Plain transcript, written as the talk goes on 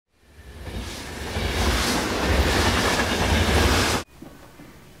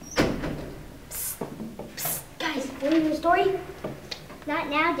story? Not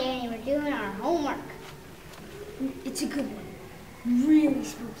now, Danny. We're doing our homework. It's a good one. Really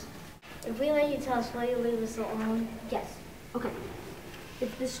spooky. If we let you tell us, will you leave us alone? Yes. Okay.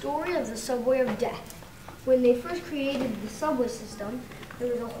 It's the story of the subway of death. When they first created the subway system,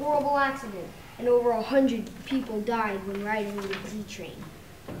 there was a horrible accident, and over 100 people died when riding the D train.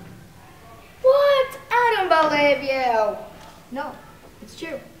 What? I don't believe you. No, it's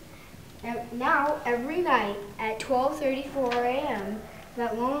true. And now, every night at 12:34 a.m.,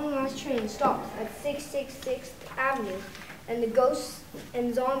 that long-lost train stops at 666th Avenue, and the ghosts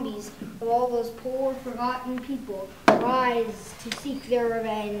and zombies of all those poor, forgotten people rise to seek their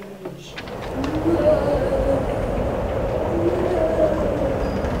revenge.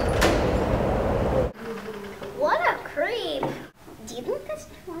 What a creep. Do you think this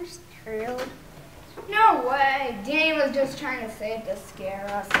story's true? No way. Danny was just trying to say it to scare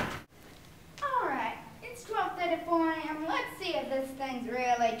us. All right. It's 12:34 a.m. Let's see if this thing's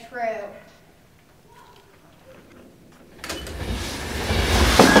really true.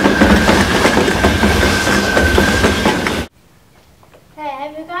 Hey,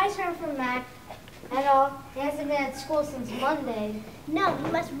 have you guys heard from Mac at all? He hasn't been at school since Monday. No,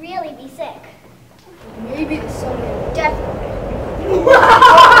 he must really be sick. Maybe the subway of death.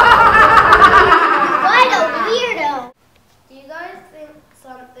 What a weirdo! Do you guys think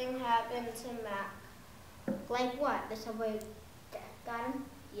something happened to Mac? Like what? The subway got him?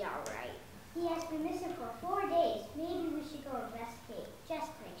 Yeah, right. He has been missing for 4 days. Maybe we should go investigate, just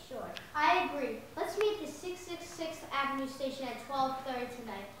to make sure. I agree. Let's meet at the 666th Avenue station at 12:30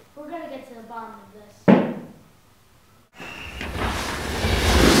 tonight. We're going to get to the bottom of this.